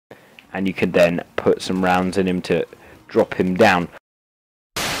and you can then put some rounds in him to drop him down.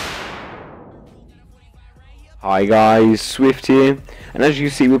 Hi guys, Swift here, and as you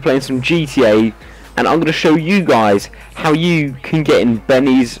can see we're playing some GTA, and I'm going to show you guys how you can get in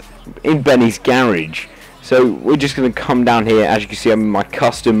Benny's garage. So we're just going to come down here. As you can see, I'm in my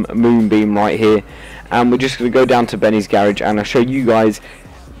custom moonbeam right here, and we're just going to go down to Benny's garage, and I'll show you guys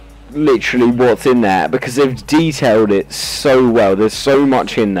literally what's in there, because they've detailed it so well. There's so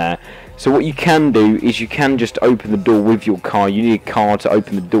much in there. So what you can do is you can just open the door with your car. You need a car to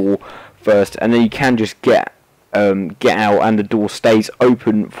open the door first, and then you can just get out, and the door stays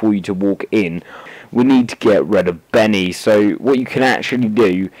open for you to walk in. We need to get rid of Benny, so what you can actually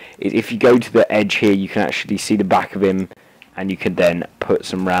do is, if you go to the edge here, you can actually see the back of him, and you can then put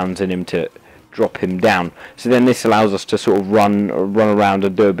some rounds in him to drop him down. So then this allows us to sort of run around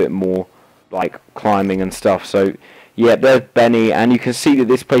and do a bit more like climbing and stuff. So yeah, there's Benny, and you can see that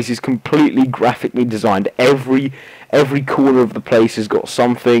this place is completely graphically designed. Every corner of the place has got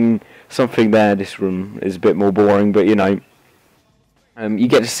something there. This room is a bit more boring, but you know, you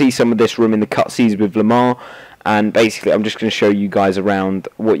get to see some of this room in the cutscenes with Lamar, and basically I'm just going to show you guys around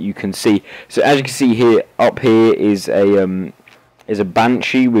what you can see. So as you can see here, up here is a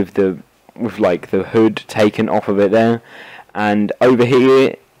Banshee with like the hood taken off of it there, and over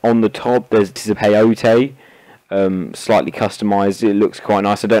here on the top there's a peyote, slightly customized. It looks quite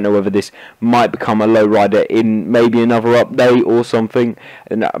nice. I don't know whether this might become a Lowrider in maybe another update or something.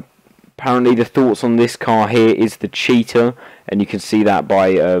 And apparently the thoughts on this car here is the cheetah, and you can see that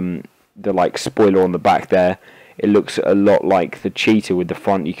by the like spoiler on the back there. It looks a lot like the cheetah with the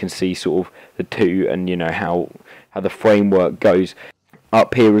front. You can see sort of the two, and you know how the framework goes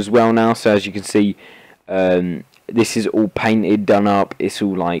up here as well now. So as you can see, this is all painted, done up. It's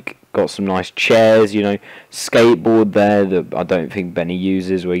all like got some nice chairs, you know, skateboard there that I don't think Benny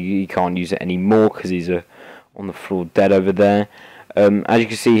uses, where you can't use it anymore because he's on the floor dead over there. As you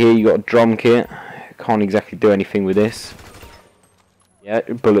can see here, you got a drum kit. Can't exactly do anything with this. Yeah,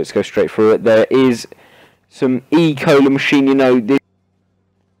 bullets go straight through it. There is some E-Cola machine, you know, this,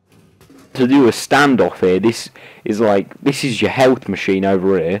 to do a standoff here. This is your health machine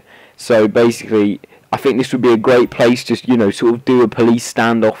over here. So basically, I think this would be a great place to, you know, sort of do a police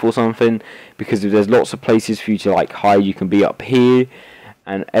standoff or something, because there's lots of places for you to like hide. You can be up here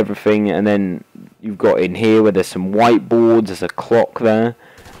and everything, and then you've got in here where there's some whiteboards, there's a clock there,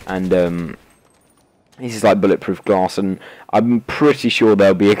 and this is like bulletproof glass, and I'm pretty sure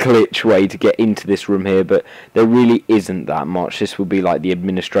there'll be a glitch way to get into this room here, but there really isn't that much. This will be like the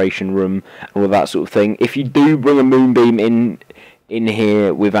administration room and all that sort of thing. If you do bring a moonbeam in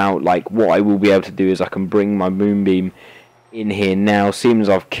here without, like, what I will be able to do is I can bring my moonbeam in here now. Seeing as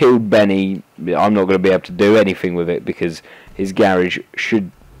I've killed Benny, I'm not going to be able to do anything with it because his garage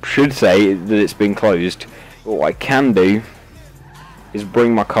should say that it's been closed. But what I can do is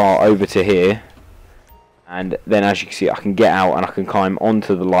bring my car over to here, and then as you can see, I can get out and I can climb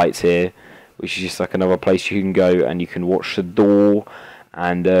onto the lights here, which is just like another place you can go, and you can watch the door.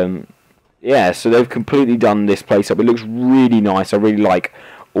 And yeah, so they've completely done this place up. It looks really nice. I really like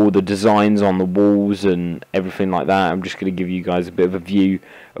all the designs on the walls and everything like that. I'm just going to give you guys a bit of a view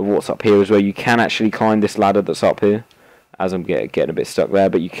of what's up here as well. You can actually climb this ladder that's up here, as I'm getting a bit stuck there,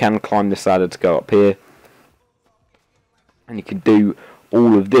 but you can climb this ladder to go up here, and you can do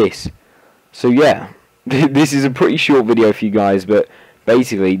all of this. So yeah, this is a pretty short video for you guys, but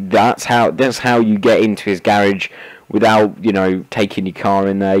basically that's how you get into his garage without, you know, taking your car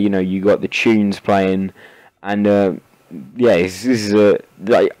in there. You know, you got the tunes playing, and yeah, this is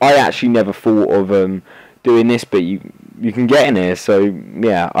like, I actually never thought of doing this, but you can get in here. So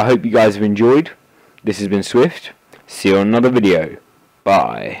yeah, I hope you guys have enjoyed. This has been Swift. See you on another video.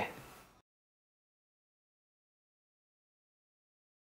 Bye.